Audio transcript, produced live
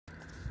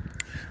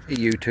Hey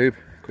YouTube,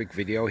 quick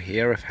video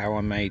here of how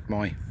I made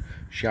my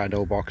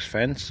shadow box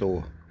fence,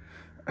 or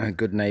a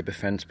good neighbour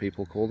fence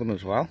people call them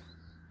as well.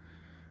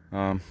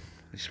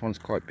 This one's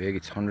quite big,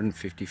 it's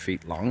 150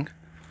 feet long.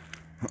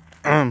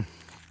 I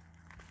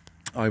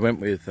went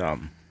with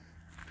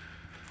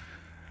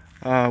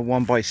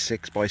 1 by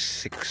 6 by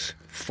 6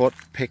 foot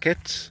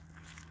pickets,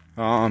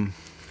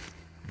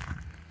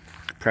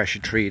 pressure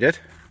treated,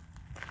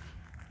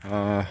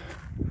 4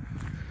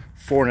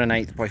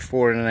 1/8 by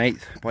 4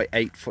 1/8 by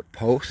 8 foot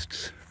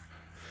posts,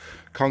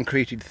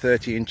 concreted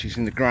 30 inches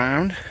in the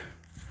ground.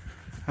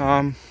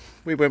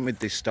 We went with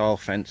this style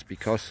fence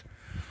because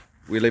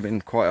we live in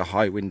quite a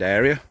high wind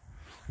area.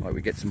 Like,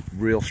 we get some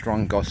real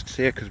strong gusts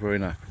here because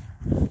we're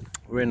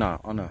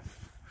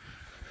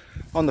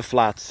on the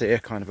flats here,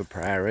 kind of a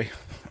prairie.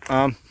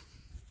 2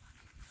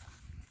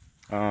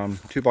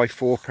 by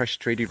 4 pressure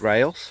treated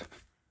rails,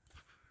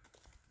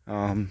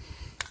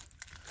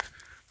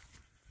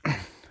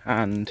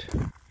 and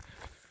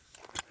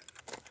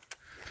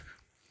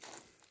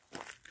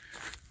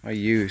I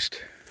used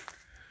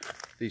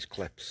these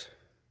clips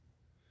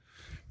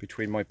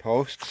between my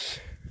posts.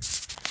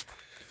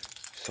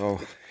 So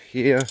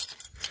here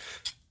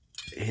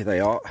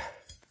they are,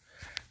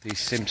 these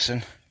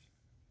Simpson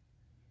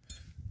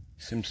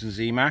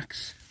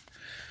Z-Max.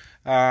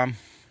 The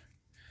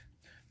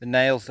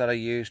nails that I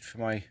used for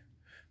my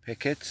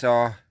pickets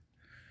are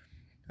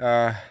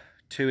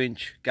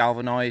 2-inch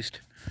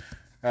galvanized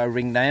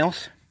ring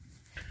nails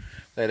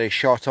that I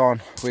shot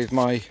on with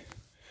my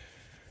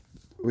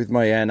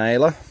air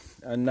nailer,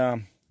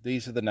 and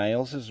these are the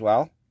nails as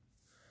well,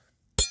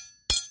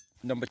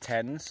 number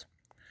 10s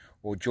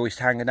or joist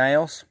hanger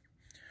nails,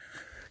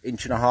 1.5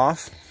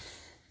 inches.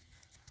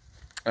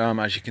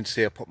 As you can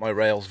see, I put my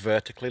rails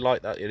vertically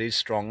like that. It is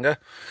stronger,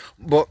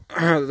 but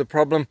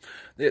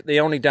the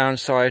only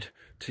downside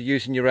to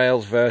using your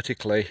rails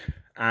vertically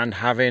and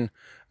having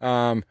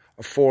a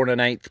 4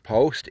 1/8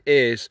 post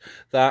is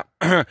that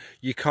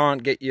you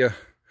can't get your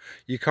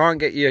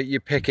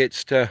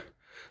pickets to,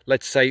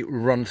 let's say,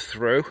 run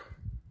through.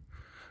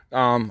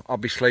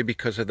 Obviously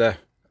because of the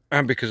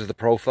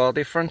profile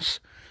difference.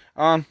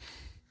 But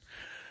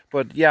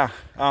yeah,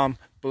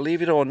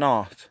 believe it or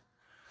not,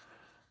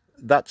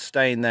 that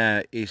stain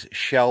there is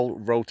Shell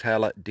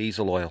Rotella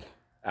diesel oil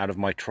out of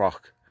my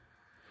truck.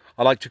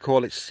 I like to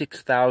call it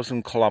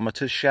 6,000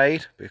 kilometers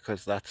shade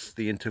because that's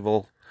the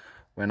interval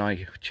when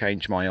I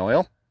change my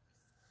oil.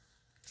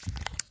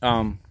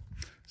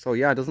 So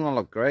yeah, doesn't that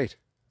look great?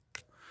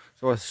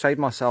 So I saved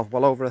myself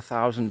well over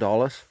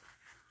 $1,000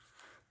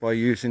 by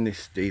using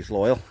this diesel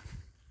oil.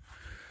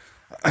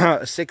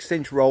 A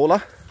 6-inch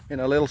roller in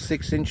a little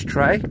 6-inch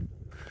tray,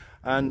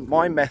 and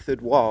my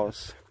method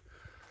was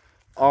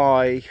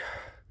I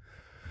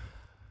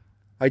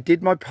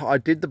did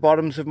the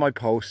bottoms of my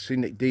posts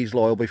in diesel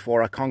oil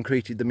before I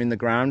concreted them in the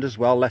ground as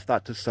well. Left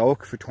that to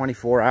soak for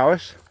 24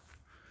 hours.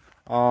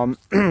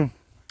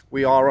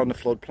 We are on the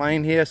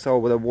floodplain here, so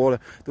the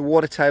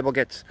water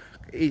table's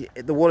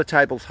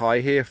high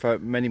here for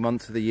many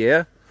months of the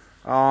year.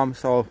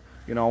 So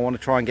you know, I want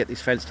to try and get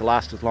this fence to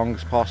last as long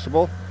as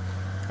possible.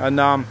 And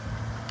as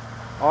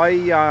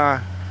I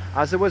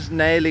was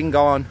nailing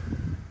on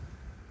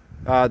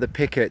the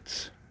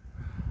pickets,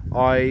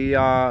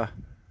 I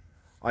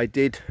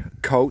did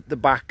coat the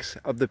backs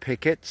of the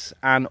pickets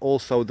and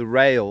also the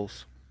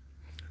rails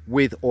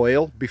with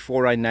oil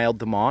before I nailed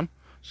them on.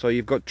 So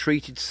you've got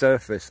treated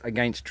surface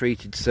against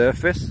treated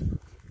surface.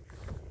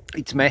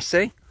 It's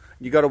messy,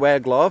 you got to wear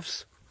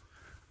gloves,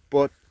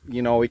 but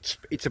you know, it's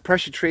a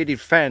pressure treated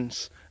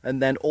fence,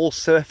 and then all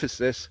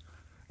surfaces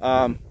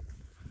are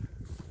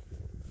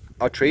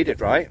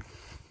treated, right?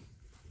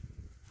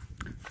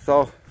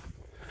 So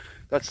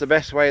that's the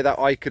best way that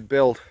I could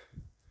build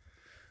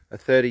a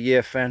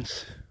 30-year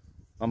fence,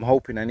 I'm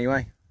hoping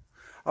anyway.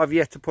 I've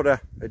yet to put a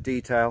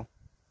detail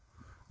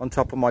on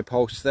top of my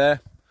posts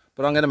there,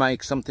 but I'm going to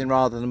make something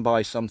rather than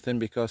buy something,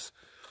 because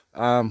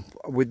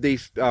with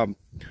these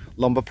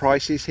lumber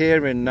prices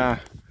here in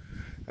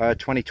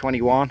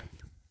 2021,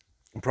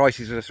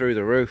 prices are through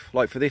the roof.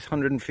 Like for this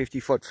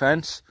 150-foot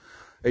fence,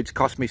 it's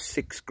cost me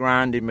 $6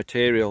 grand in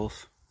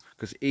materials,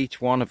 because each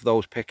one of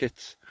those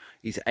pickets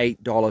is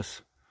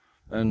 $8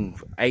 and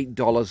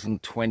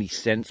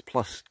 $8.20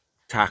 plus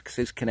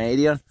taxes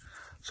Canadian.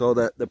 So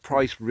the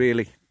price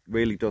really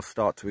does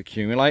start to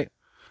accumulate.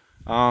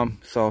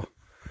 So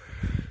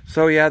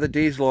yeah, the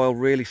diesel oil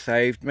really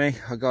saved me,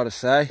 I gotta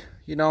say.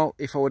 You know,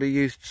 if I would have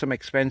used some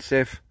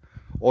expensive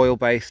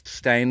oil-based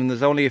stain, and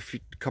there's only a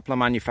couple of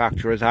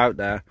manufacturers out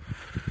there,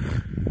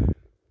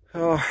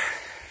 oh,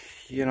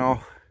 you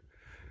know,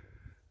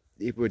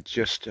 it would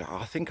just,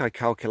 I think I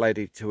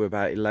calculated to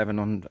about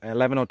 $11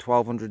 or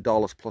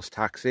 $1,200 plus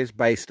taxes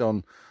based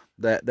on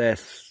their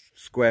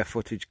square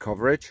footage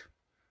coverage.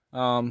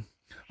 I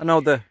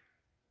know the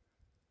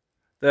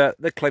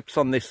clips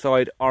on this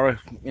side are,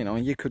 you know,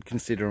 you could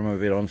consider them a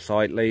bit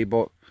unsightly,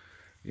 but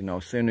you know,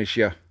 as soon as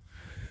you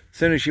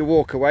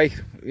walk away,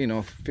 you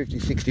know,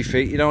 50-60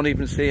 feet, you don't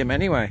even see them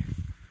anyway.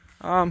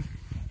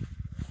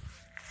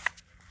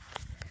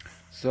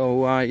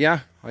 So yeah,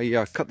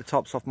 I cut the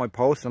tops off my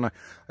posts, and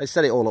I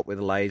set it all up with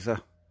a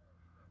laser.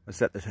 I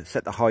set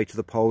the height of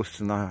the posts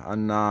and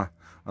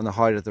the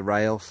height of the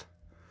rails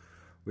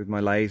with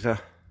my laser.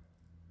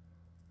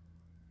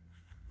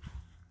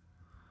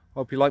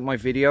 Hope you like my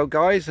video,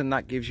 guys, and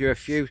that gives you a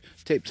few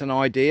tips and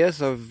ideas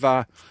of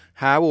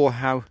how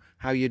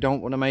you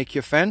don't want to make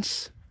your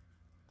fence.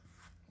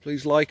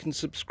 Please like and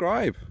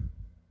subscribe.